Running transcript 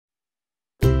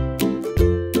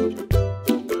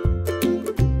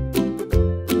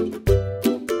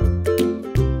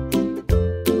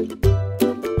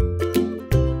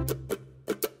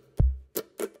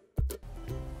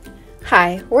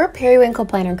Hi, we're Periwinkle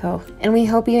Planner Co., and we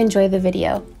hope you enjoy the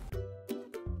video.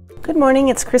 Good morning,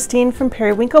 it's Christine from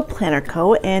Periwinkle Planner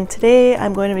Co., and today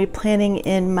I'm going to be planning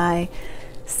in my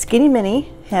Skinny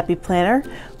Mini Happy Planner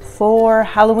for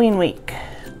Halloween week.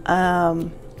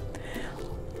 3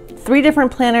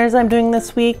 different planners I'm doing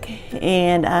this week,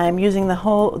 and I'm using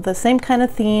the same kind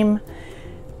of theme,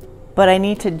 but I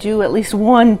need to do at least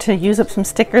one to use up some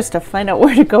stickers to find out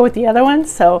where to go with the other one,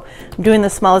 so I'm doing the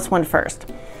smallest one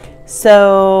first.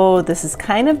 So this is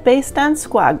kind of based on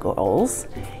Squad Goals,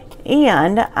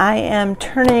 and I am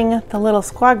turning the little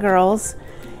Squad Girls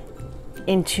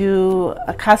into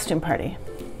a costume party.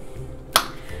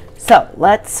 So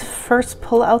let's first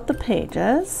pull out the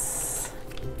pages.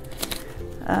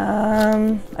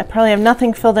 I probably have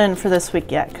nothing filled in for this week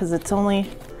yet because it's only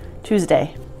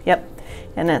Tuesday. Yep,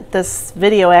 and this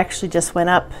video actually just went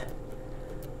up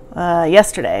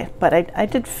yesterday, but I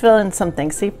did fill in some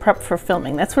things. See, prep for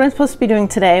filming. That's what I'm supposed to be doing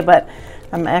today, but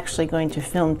I'm actually going to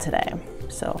film today.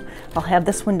 So I'll have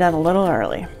this one done a little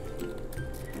early.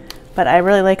 But I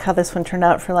really like how this one turned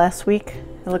out for last week.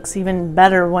 It looks even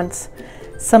better once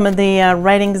some of the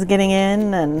writing's getting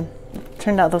in, and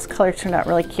those colors turned out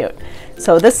really cute.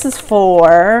 So this is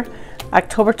for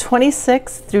October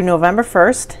 26th through November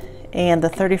 1st, and the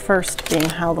 31st being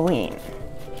Halloween.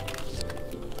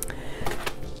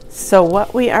 So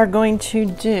what we are going to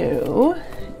do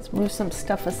is move some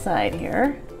stuff aside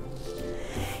here.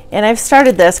 And I've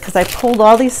started this because I pulled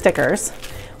all these stickers.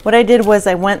 What I did was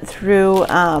I went through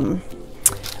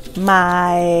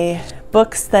my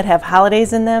books that have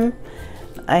holidays in them.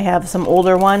 I have some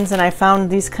older ones, and I found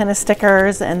these kind of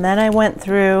stickers, and then I went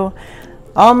through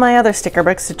all my other sticker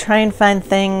books to try and find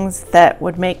things that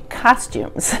would make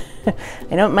costumes.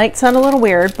 I know it might sound a little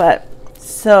weird, but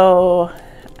so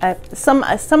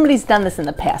somebody's done this in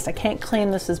the past. I can't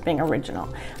claim this as being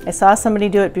original. I saw somebody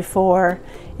do it before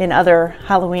in other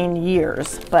Halloween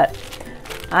years, but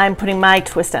I'm putting my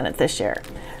twist on it this year.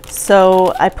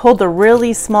 So I pulled the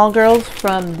really small girls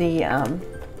from the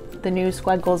new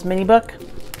Squad Goals mini book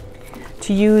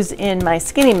to use in my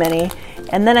Skinny Mini,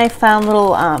 and then I found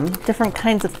little different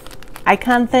kinds of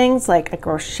icon things like a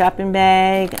grocery shopping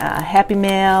bag, a Happy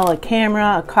Mail, a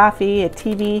camera, a coffee, a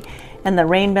TV, and the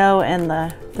rainbow and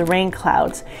the rain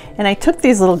clouds. And I took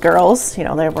these little girls, you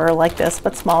know, they were like this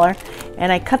but smaller,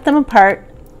 and I cut them apart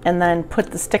and then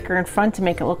put the sticker in front to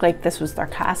make it look like this was their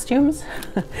costumes.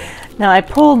 Now I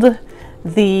pulled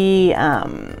the I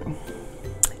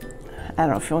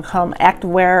don't know if you want to call them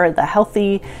activewear or the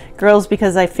healthy girls,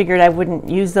 because I figured I wouldn't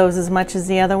use those as much as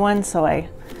the other ones, so I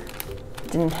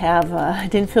didn't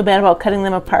feel bad about cutting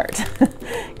them apart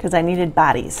because I needed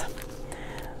bodies.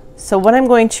 So what I'm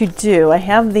going to do, I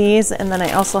have these, and then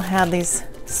I also have these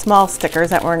small stickers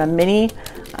that were in a mini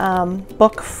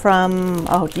book from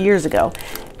years ago.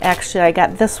 Actually, I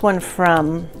got this one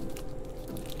from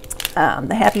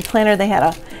the Happy Planner. They had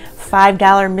a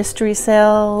 $5 mystery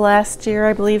sale last year,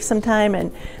 I believe, sometime,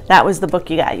 and that was the book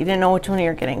you got. You didn't know which one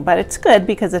you're getting, but it's good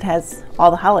because it has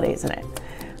all the holidays in it.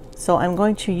 So I'm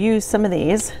going to use some of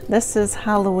these. This is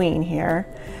Halloween here.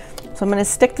 So I'm going to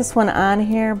stick this one on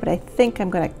here, but I think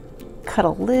I'm going to cut a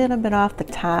little bit off the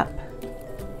top.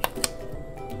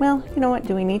 Well, you know what?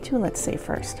 Do we need to? Let's see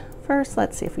first. First,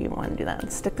 let's see if we want to do that.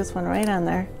 Let's stick this one right on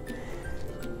there.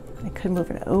 I could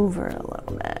move it over a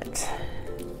little bit.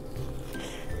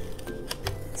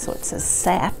 So it says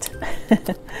SAT.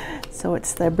 So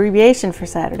it's the abbreviation for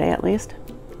Saturday, at least.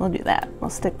 We'll do that.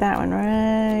 We'll stick that one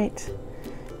right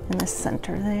in the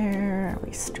center there. Are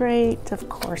we straight? Of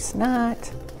course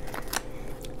not.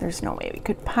 There's no way we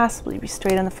could possibly be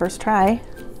straight on the first try.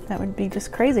 That would be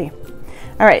just crazy.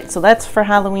 All right, so that's for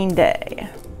Halloween day.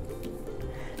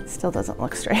 Still doesn't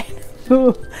look straight.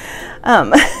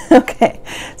 Okay,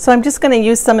 so I'm just going to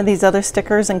use some of these other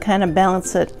stickers and kind of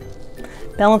balance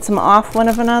them off one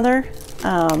of another.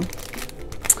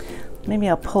 Maybe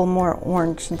I'll pull more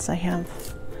orange since I have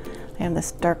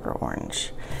this darker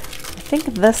orange. I think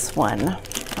this one,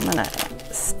 I'm going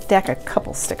to stack a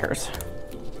couple stickers.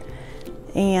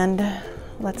 And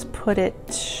let's put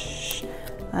it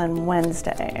on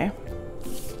Wednesday.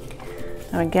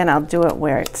 Now again, I'll do it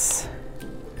where it's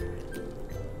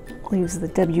leaves the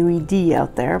WED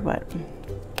out there, but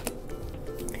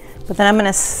then I'm going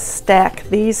to stack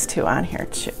these two on here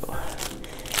too.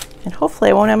 And hopefully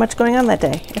I won't have much going on that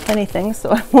day, if anything,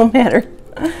 so it won't matter.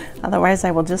 Otherwise,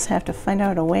 I will just have to find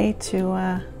out a way to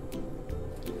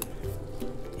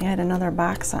add another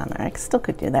box on there. I still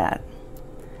could do that.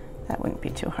 That wouldn't be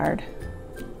too hard.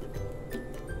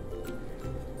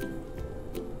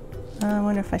 I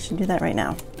wonder if I should do that right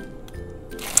now.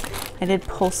 I did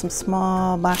pull some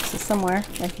small boxes somewhere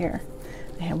right here.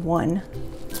 I have one.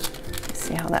 Let's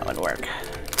see how that would work.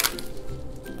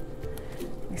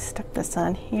 We stuck this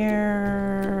on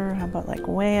here. How about like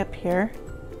way up here?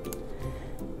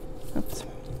 Oops.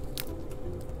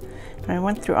 I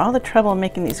went through all the trouble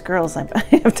making these girls. I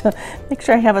have to make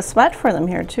sure I have a spot for them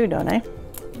here too, don't I?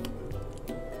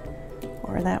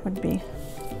 Or that would be,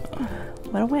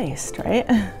 what a waste, right?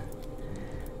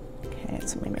 Okay,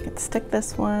 so maybe I could stick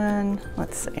this one.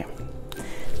 Let's see.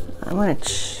 I'm going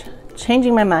to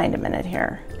changing my mind a minute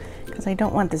here because I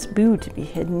don't want this boo to be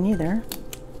hidden either.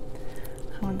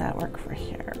 How would that work for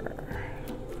here?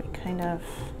 If we kind of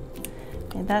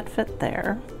made that fit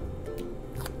there.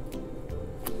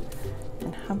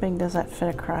 And how big does that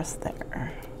fit across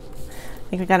there? I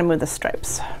think we got to move the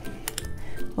stripes.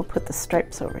 We'll put the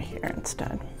stripes over here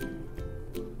instead.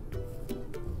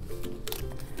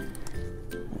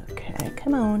 Okay,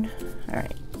 come on. All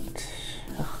right.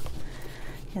 Ugh.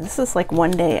 Yeah, this is like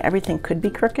one day everything could be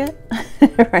crooked,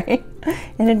 right?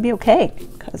 And it'd be okay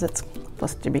because it's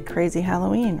supposed to be crazy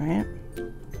Halloween, right?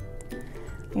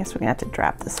 I guess we're gonna have to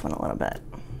drop this one a little bit.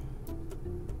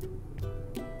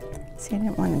 See, I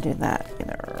didn't want to do that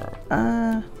either.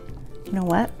 You know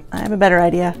what? I have a better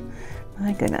idea.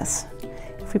 My goodness.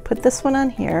 If we put this one on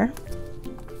here,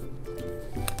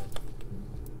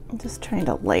 I'm just trying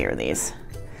to layer these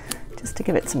just to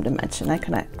give it some dimension. I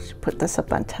can actually put this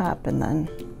up on top and then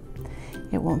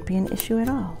it won't be an issue at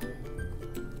all.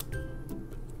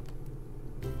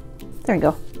 There we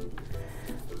go.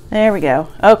 There we go.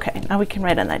 Okay, now we can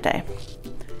write on that day.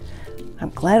 I'm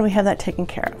glad we have that taken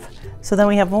care of. So then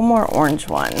we have one more orange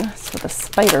one. So the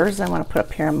spiders I want to put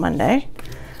up here on Monday,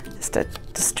 just to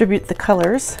distribute the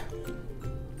colors.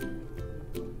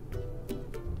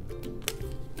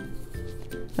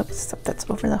 Oops, stuff that's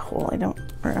over the hole.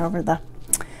 Or over the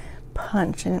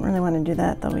punch. I didn't really want to do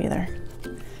that though either.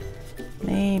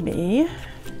 Maybe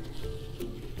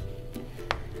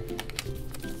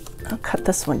I'll cut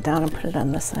this one down and put it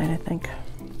on this side, I think.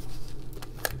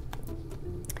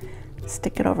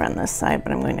 Stick it over on this side,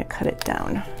 but I'm going to cut it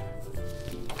down.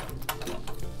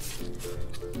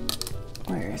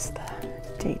 Where's the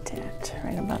date at?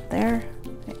 Right about there.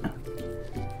 Yeah.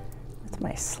 With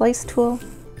my slice tool.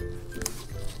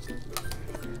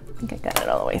 I think I got it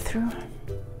all the way through.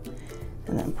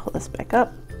 And then pull this back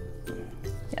up.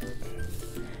 Yep.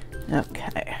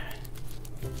 Okay.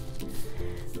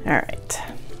 All right.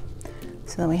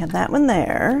 So then we have that one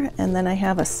there, and then I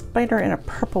have a spider and a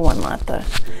purple one left. I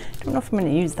don't know if I'm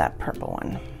going to use that purple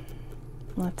one.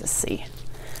 We'll have to see.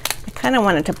 I kind of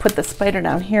wanted to put the spider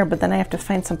down here, but then I have to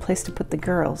find some place to put the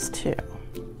girls too.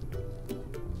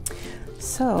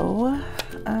 So,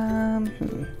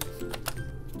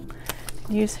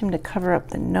 use him to cover up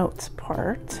the notes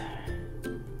part.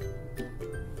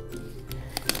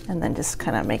 And then just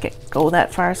kind of make it go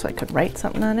that far so I could write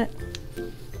something on it.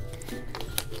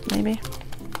 Maybe.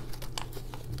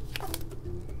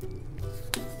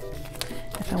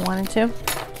 If I wanted to.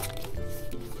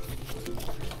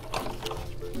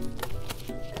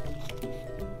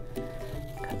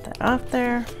 Cut that off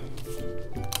there.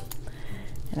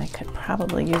 And I could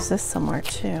probably use this somewhere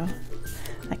too.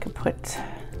 I could put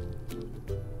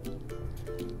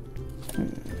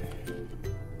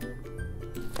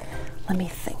let me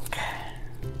think.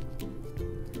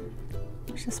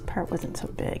 Wish this part wasn't so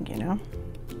big, you know?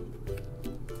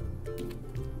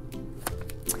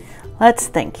 Let's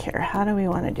think here. How do we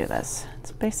want to do this?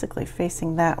 It's basically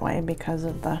facing that way because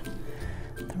of the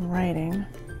writing.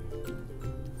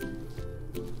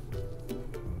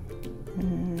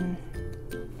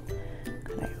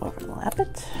 Could I overlap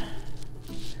it?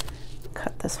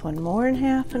 Cut this one more in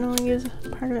half and only use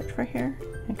part of it for here.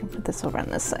 I can put this over on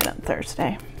this side on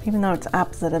Thursday, even though it's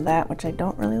opposite of that, which I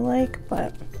don't really like,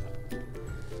 but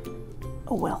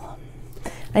oh well.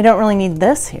 I don't really need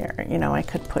this here. You know, I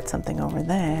could put something over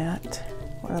that.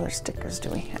 What other stickers do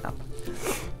we have?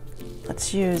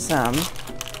 Let's use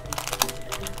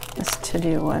this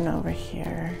to-do one over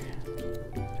here,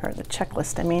 or the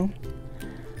checklist, I mean,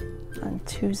 on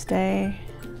Tuesday.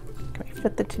 Can we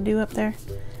fit the to-do up there?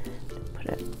 Put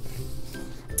it.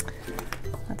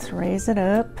 Let's raise it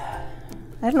up.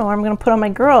 I don't know where I'm going to put all my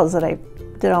girls that I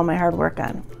did all my hard work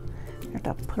on. I have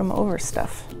to put them over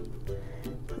stuff.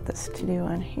 Put this to-do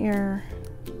on here.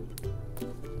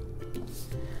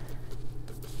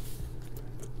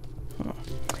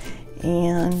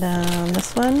 And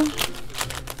this one,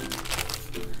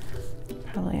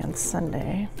 probably on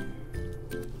Sunday.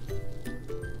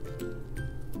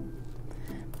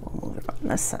 We'll move it on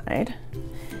this side.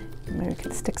 Maybe we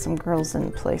can stick some girls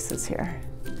in places here.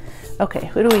 Okay,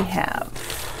 who do we have?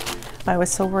 I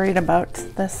was so worried about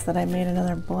this that I made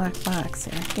another black box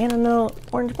here. And another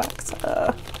orange box.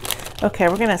 Okay,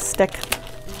 we're gonna stick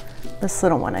this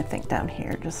little one, I think, down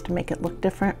here just to make it look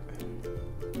different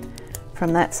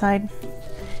from that side.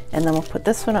 And then we'll put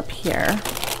this one up here.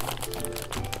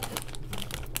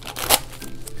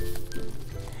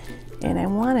 And I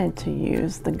wanted to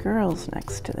use the girls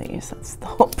next to these. That's the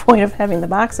whole point of having the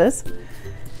boxes.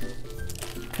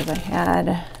 Because I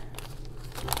had,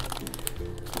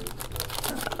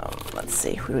 let's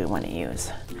see, who do we want to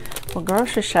use? Well,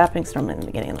 grocery shopping's normally in the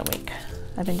beginning of the week.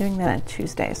 I've been doing that on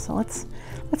Tuesdays, so let's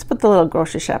put the little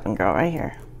grocery shopping girl right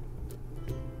here.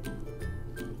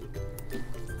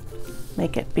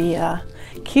 Make it be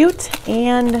cute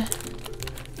and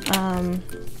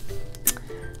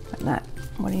not,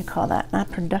 what do you call that? Not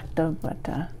productive, but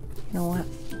you know what?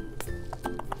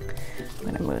 I'm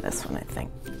gonna move this one, I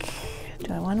think.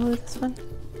 Do I want to move this one?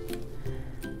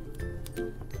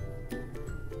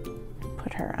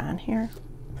 Put her on here.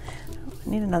 Oh, I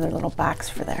need another little box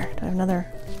for there. Do I have another?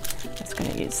 I'm just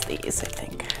gonna use these, I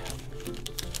think.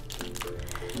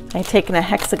 I've taken a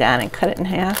hexagon and cut it in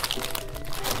half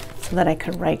so that I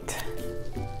could write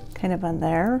kind of on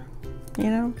there, you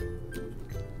know?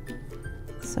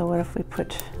 So what if we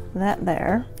put that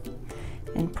there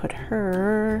and put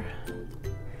her,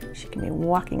 she can be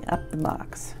walking up the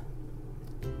box.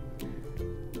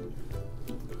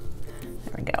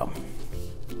 There we go.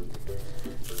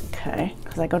 Okay,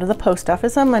 because I go to the post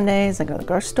office on Mondays, I go to the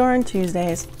grocery store on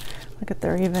Tuesdays. Look at,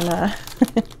 they're even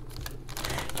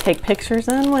take pictures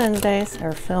on Wednesdays,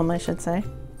 or film I should say.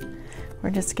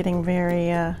 We're just getting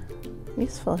very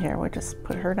useful here. We'll just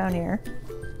put her down here.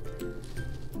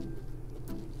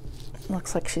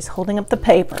 Looks like she's holding up the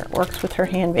paper. It works with her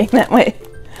hand being that way.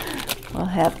 We'll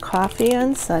have coffee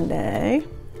on Sunday.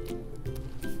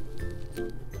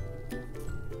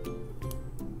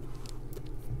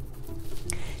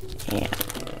 And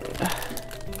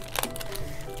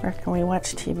where can we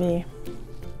watch TV?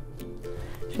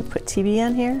 Should we put TV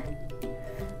on here?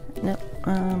 Nope.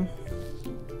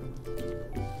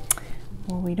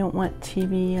 Well, we don't want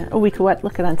TV. Oh, we could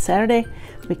look at on Saturday.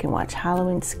 We can watch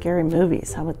Halloween scary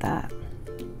movies. How about that?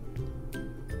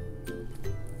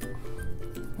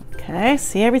 Okay,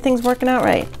 see, everything's working out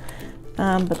right.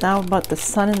 But now about the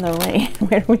sun and the rain.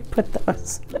 Where do we put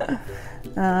those?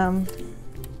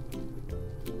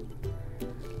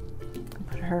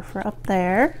 Put her for up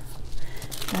there.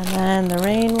 And then the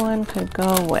rain one could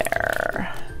go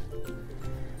where?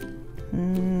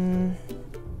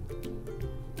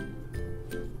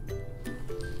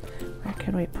 Where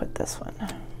could we put this one?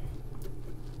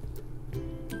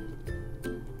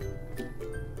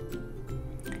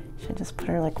 Should just put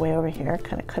her like way over here,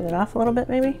 kind of cut it off a little bit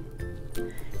maybe.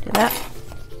 Do that.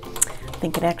 I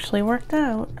think it actually worked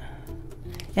out.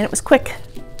 And it was quick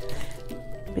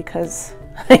because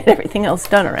I had everything else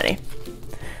done already.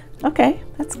 Okay,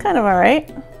 that's kind of all right.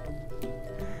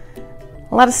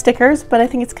 A lot of stickers, but I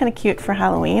think it's kind of cute for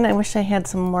Halloween. I wish I had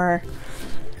some more,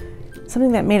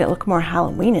 something that made it look more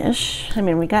Halloweenish. I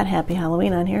mean, we got Happy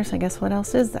Halloween on here, so I guess what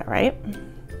else is there, right?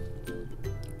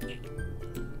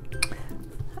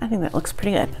 I think that looks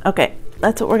pretty good. Okay,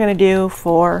 that's what we're gonna do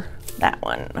for that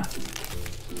one.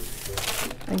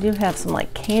 I do have some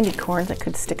like candy corns. I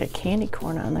could stick a candy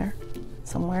corn on there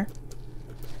somewhere.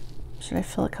 Should I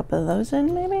fill a couple of those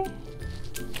in maybe?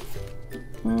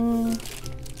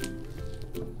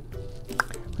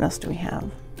 What else do we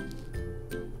have?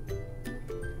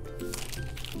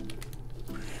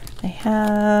 I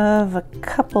have a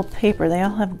couple paper. They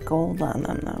all have gold on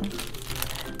them though.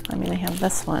 I mean, I have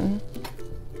this one.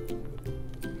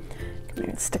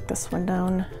 Maybe stick this one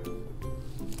down.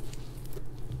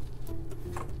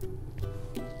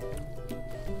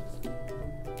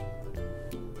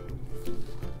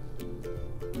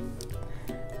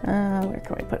 Where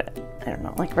can we put it? I don't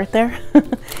know, like right there.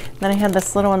 Then I had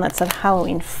this little one that said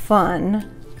Halloween Fun,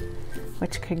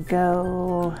 which could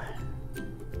go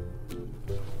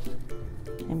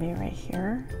maybe right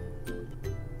here.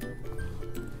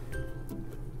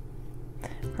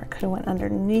 Or it could have went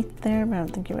underneath there, but I don't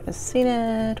think you would have seen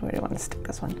it. Where do you want to stick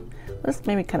this one? Let's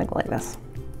maybe kind of go like this,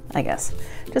 I guess.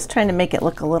 Just trying to make it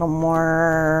look a little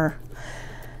more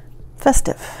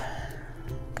festive.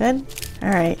 Good? All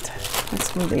right,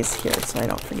 let's move these here so I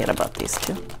don't forget about these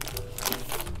two.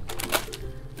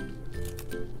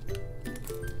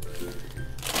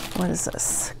 What is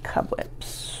this?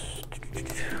 Cobwebs.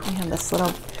 We have this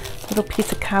little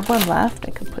piece of cobweb left.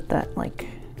 I could put that like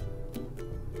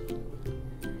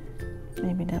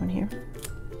maybe down here.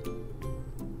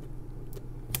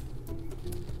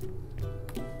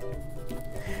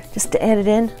 Just to add it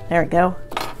in. There we go.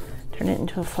 turn it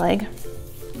into a flag.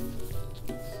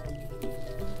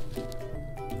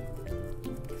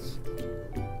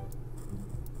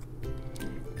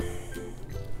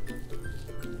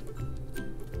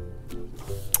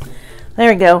 There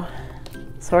we go.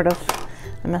 Sort of.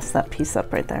 I messed that piece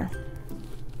up right there.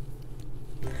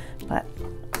 But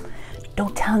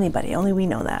don't tell anybody, only we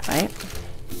know that, right?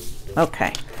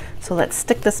 Okay, so let's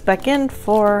stick this back in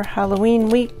for Halloween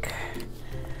week.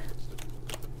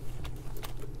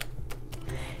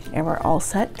 And we're all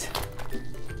set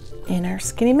in our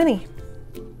skinny mini.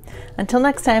 Until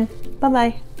next time,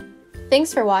 bye-bye.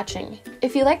 Thanks for watching.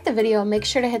 If you liked the video, make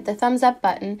sure to hit the thumbs up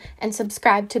button and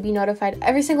subscribe to be notified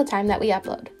every single time that we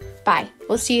upload. Bye.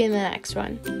 We'll see you in the next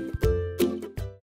one.